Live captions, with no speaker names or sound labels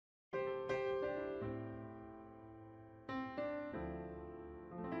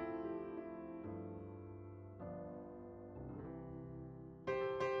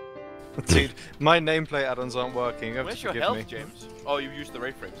Dude, my nameplate add-ons aren't working. Where's your health, James? Oh, you used the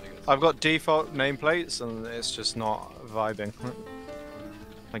ray frames, I guess. I've got default nameplates and it's just not vibing.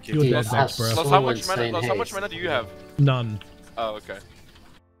 Thank you. You're dead next, bro. Lost, how much mana do you have? None. Oh, okay.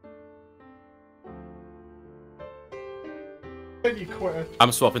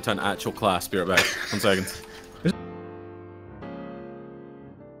 I'm swapping to an actual class. Be right back. 1 second.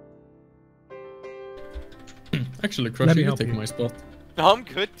 Actually, Crush, you take my spot. No, I'm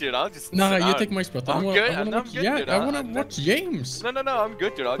good, dude. I'll just. No, you take my spot. I'm good. I'm good, yeah, dude. I wanna watch James. No, I'm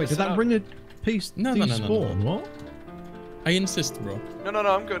good, dude. I'll Wait, just. did that bring a piece? No. Spawn? What? I insist, bro. No,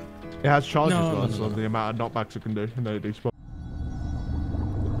 I'm good. It has charges No, though, no, so no. the amount of knockbacks it can do. No, do spawn.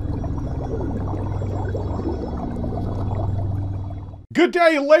 Good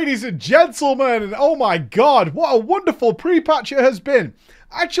day, ladies and gentlemen, and oh my god, what a wonderful pre-patch it has been.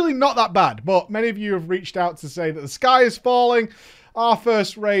 Actually not that bad, but many of you have reached out to say that the sky is falling. Our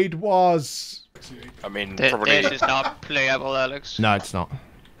first raid was... I mean, probably... This is not playable, Alex. No, it's not.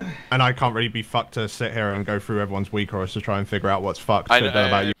 And I can't really be fucked to sit here and go through everyone's weak or to try and figure out what's fucked.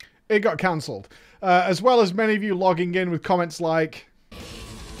 About you. It got cancelled. As well as many of you logging in with comments like...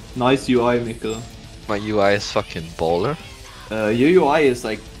 Nice UI, Mikkel. My UI is fucking baller. Your UI is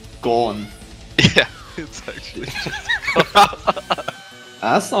like gone. Yeah, it's actually just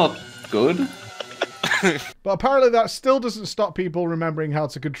That's not good. But apparently that still doesn't stop people remembering how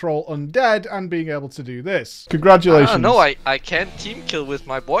to control undead and being able to do this. Congratulations. No, I can't team kill with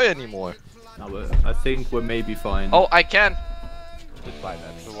my boy anymore. No, but I think we're maybe fine. Oh, I can. Goodbye,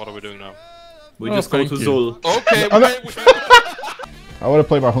 man. So what are we doing now? We just go to Zul. Okay, I want to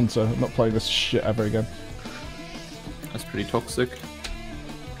play my hunter. I'm not playing this shit ever again. That's pretty toxic.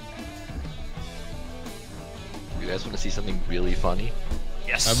 You guys want to see something really funny?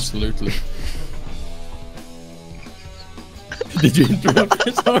 Yes. Absolutely. Did you interrupt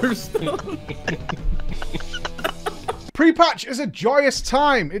his Hearthstone? Pre-patch is a joyous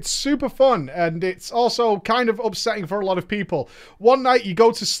time. It's super fun, and it's also kind of upsetting for a lot of people. One night you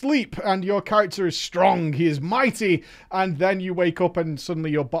go to sleep and your character is strong, he is mighty, and then you wake up and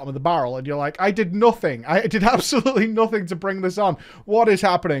suddenly you're bottom of the barrel and you're like, I did nothing. I did absolutely nothing to bring this on. What is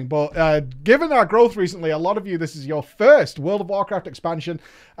happening? But given our growth recently, a lot of you, this is your first World of Warcraft expansion,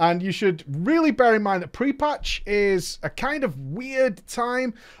 and you should really bear in mind that pre-patch is a kind of weird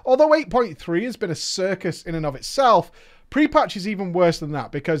time. Although 8.3 has been a circus in and of itself, pre-patch is even worse than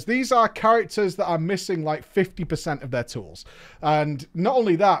that, because these are characters that are missing like 50% of their tools. And not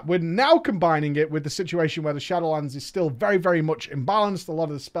only that, we're now combining it with the situation where the Shadowlands is still very, very much imbalanced. A lot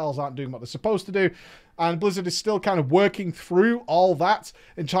of the spells aren't doing what they're supposed to do. And Blizzard is still kind of working through all that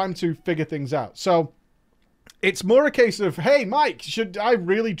in time to figure things out. So it's more a case of, hey, Mike, should I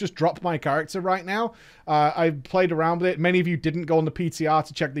really just drop my character right now? I've played around with it. Many of you didn't go on the PTR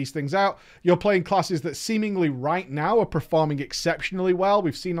to check these things out. You're playing classes that seemingly right now are performing exceptionally well.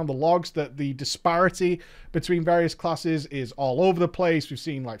 We've seen on the logs that the disparity between various classes is all over the place. We've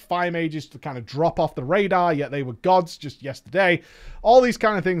seen like fire mages to kind of drop off the radar, yet they were gods just yesterday. All these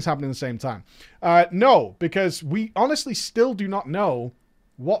kind of things happen at the same time. No, because we honestly still do not know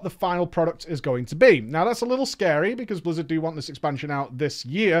what the final product is going to be. Now, that's a little scary because Blizzard do want this expansion out this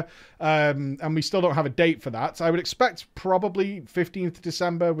year, and we still don't have a date for that. So I would expect probably 15th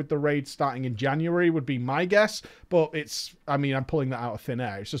December with the raid starting in January would be my guess, but it's, I mean, I'm pulling that out of thin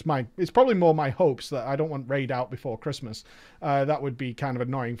air. It's just it's probably more my hopes that I don't want raid out before Christmas. That would be kind of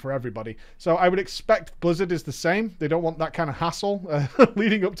annoying for everybody. So I would expect Blizzard is the same. They don't want that kind of hassle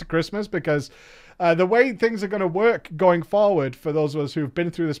leading up to Christmas, because the way things are going to work going forward, for those of us who've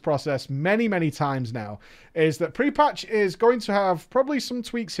been through this process many, many times now, is that pre-patch is going to have probably some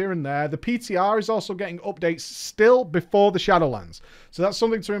tweaks here and there. The PTR is also getting updates still before the Shadowlands. So that's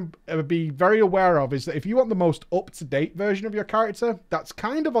something to be very aware of, is that if you want the most up-to-date version of your character, that's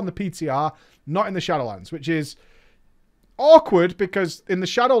kind of on the PTR, not in the Shadowlands, which is awkward, because in the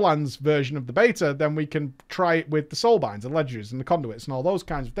Shadowlands version of the beta, then we can try it with the soulbinds and ledgers and the conduits and all those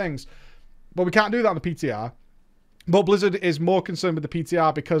kinds of things. But we can't do that on the PTR. But Blizzard is more concerned with the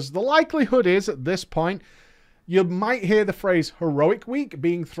PTR because the likelihood is, at this point, you might hear the phrase Heroic Week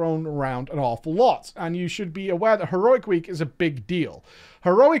being thrown around an awful lot. And you should be aware that Heroic Week is a big deal.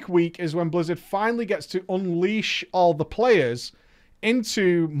 Heroic Week is when Blizzard finally gets to unleash all the players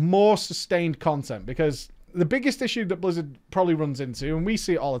into more sustained content. Because the biggest issue that Blizzard probably runs into, and we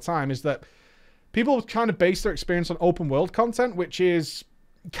see it all the time, is that people kind of base their experience on open world content, which is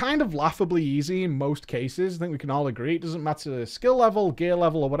kind of laughably easy in most cases. I think we can all agree. It doesn't matter the skill level, gear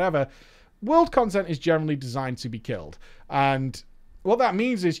level, or whatever. World content is generally designed to be killed. And what that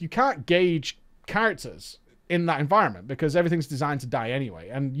means is you can't gauge characters. in that environment because everything's designed to die anyway.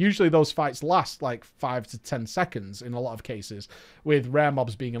 And usually those fights last like 5 to 10 seconds in a lot of cases, with rare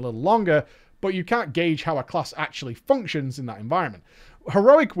mobs being a little longer, but you can't gauge how a class actually functions in that environment.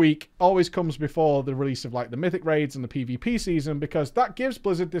 Heroic Week always comes before the release of like the Mythic Raids and the PvP season, because that gives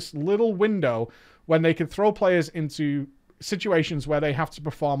Blizzard this little window when they can throw players into situations where they have to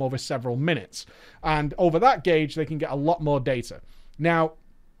perform over several minutes. And over that gauge, they can get a lot more data. Now,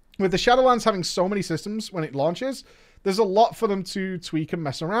 with the Shadowlands having so many systems when it launches, there's a lot for them to tweak and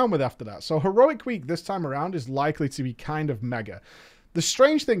mess around with after that. So Heroic Week this time around is likely to be kind of mega. The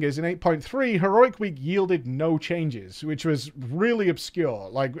strange thing is, in 8.3, Heroic Week yielded no changes, which was really obscure.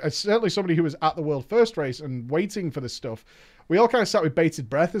 Like, certainly somebody who was at the World First Race and waiting for this stuff, we all kind of sat with bated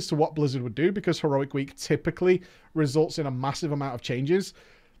breath as to what Blizzard would do, because Heroic Week typically results in a massive amount of changes.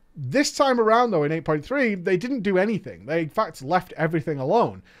 This time around, though, in 8.3, they didn't do anything. They, in fact, left everything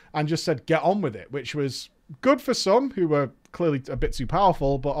alone and just said, get on with it, which was good for some who were clearly a bit too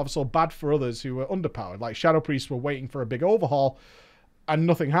powerful, but also bad for others who were underpowered. Like, Shadow Priests were waiting for a big overhaul, and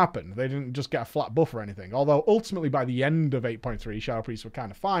nothing happened. They didn't just get a flat buff or anything. Although, ultimately, by the end of 8.3, Shadow Priests were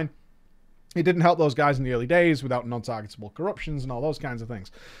kind of fine. It didn't help those guys in the early days without non-targetable corruptions and all those kinds of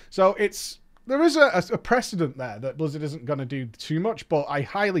things. So there is a precedent there that Blizzard isn't going to do too much, but I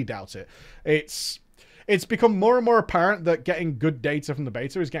highly doubt it. It's become more and more apparent that getting good data from the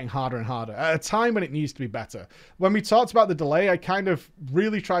beta is getting harder and harder at a time when it needs to be better. When we talked about the delay, I kind of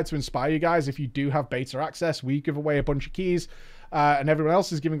really tried to inspire you guys. If you do have beta access, we give away a bunch of keys. And everyone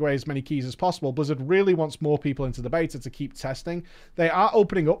else is giving away as many keys as possible. Blizzard really wants more people into the beta to keep testing. They are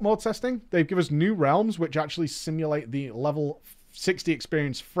opening up more testing. They've given us new realms, which actually simulate the level 60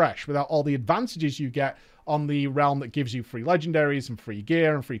 experience fresh, without all the advantages you get on the realm that gives you free legendaries and free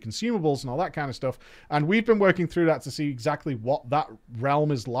gear and free consumables and all that kind of stuff. And we've been working through that to see exactly what that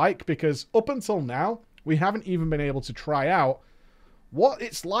realm is like, because up until now, we haven't even been able to try out what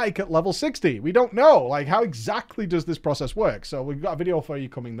it's like at level 60. We don't know, like, how exactly does this process work? So we've got a video for you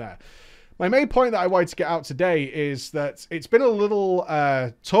coming there. My main point that I wanted to get out today is that it's been a little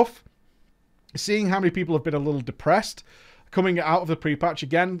tough seeing how many people have been a little depressed coming out of the pre-patch.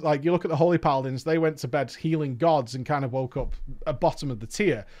 Again, like, you look at the Holy Paladins, they went to bed healing gods and kind of woke up at bottom of the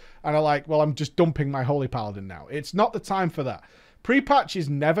tier. And are like, well, I'm just dumping my Holy Paladin now. It's not the time for that. Pre-patch is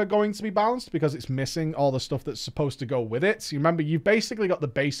never going to be balanced because it's missing all the stuff that's supposed to go with it. So you remember, you've basically got the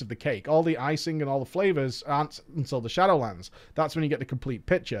base of the cake. All the icing and all the flavors aren't until the Shadowlands. That's when you get the complete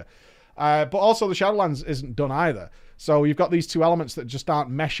picture. But also the Shadowlands isn't done either. So you've got these two elements that just aren't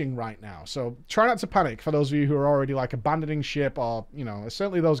meshing right now. So try not to panic for those of you who are already like abandoning ship, or, you know,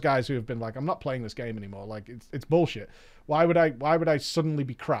 certainly those guys who have been like, I'm not playing this game anymore. Like, it's bullshit. Why would I suddenly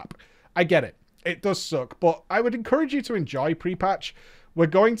be crap? I get it. It does suck, but I would encourage you to enjoy pre-patch. We're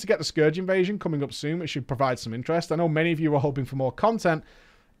going to get the Scourge Invasion coming up soon, which should provide some interest. I know many of you are hoping for more content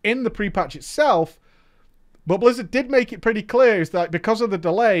in the pre-patch itself, but Blizzard did make it pretty clear is that because of the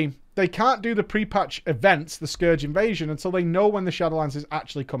delay, they can't do the pre-patch events, the Scourge Invasion, until they know when the Shadowlands is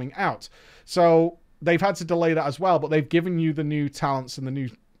actually coming out. So they've had to delay that as well, but they've given you the new talents and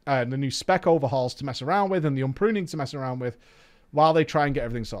the new spec overhauls to mess around with and the unpruning to mess around with, while they try and get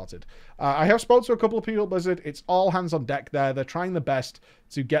everything sorted. I have spoken to a couple of people at Blizzard. It's all hands on deck there. They're trying the best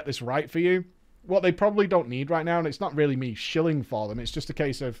to get this right for you. What they probably don't need right now, and it's not really me shilling for them, it's just a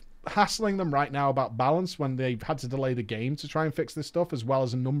case of hassling them right now about balance when they've had to delay the game to try and fix this stuff, as well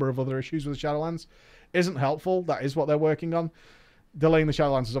as a number of other issues with the Shadowlands, isn't helpful. That is what they're working on. Delaying the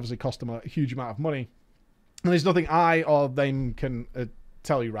Shadowlands has obviously cost them a huge amount of money. And there's nothing I or them can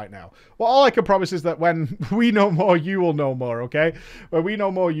tell you right now. Well, all I can promise is that when we know more, you will know more, okay? When we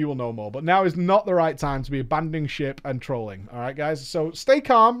know more, you will know more. But now is not the right time to be abandoning ship and trolling, all right, guys? So stay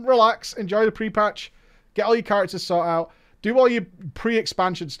calm, relax, enjoy the pre-patch, get all your characters sorted out, do all your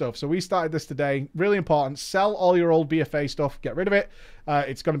pre-expansion stuff. So we started this today. Really important. Sell all your old BFA stuff. Get rid of it.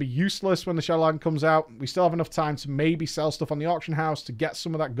 It's going to be useless when the Shadowland comes out. We still have enough time to maybe sell stuff on the auction house to get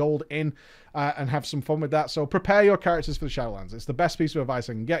some of that gold in and have some fun with that. So prepare your characters for the Shadowlands. It's the best piece of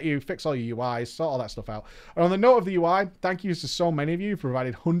advice I can get you. Fix all your UIs. Sort all that stuff out. And on the note of the UI, thank you to so many of you who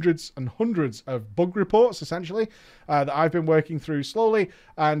provided hundreds and hundreds of bug reports, essentially, that I've been working through slowly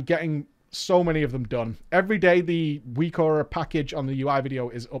and getting so many of them done. Every day the WeakAura package on the UI video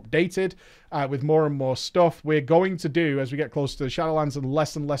is updated with more and more stuff. We're going to do, as we get closer to the Shadowlands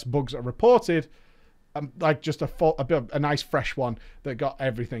and less bugs are reported, like just a nice fresh one that got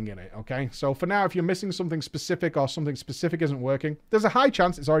everything in it, okay? So for now, if you're missing something specific or something specific isn't working, there's a high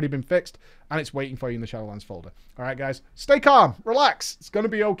chance it's already been fixed and it's waiting for you in the Shadowlands folder. All right, guys? Stay calm. Relax. It's going to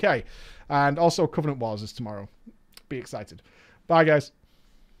be okay. And also, Covenant Wars is tomorrow. Be excited. Bye, guys.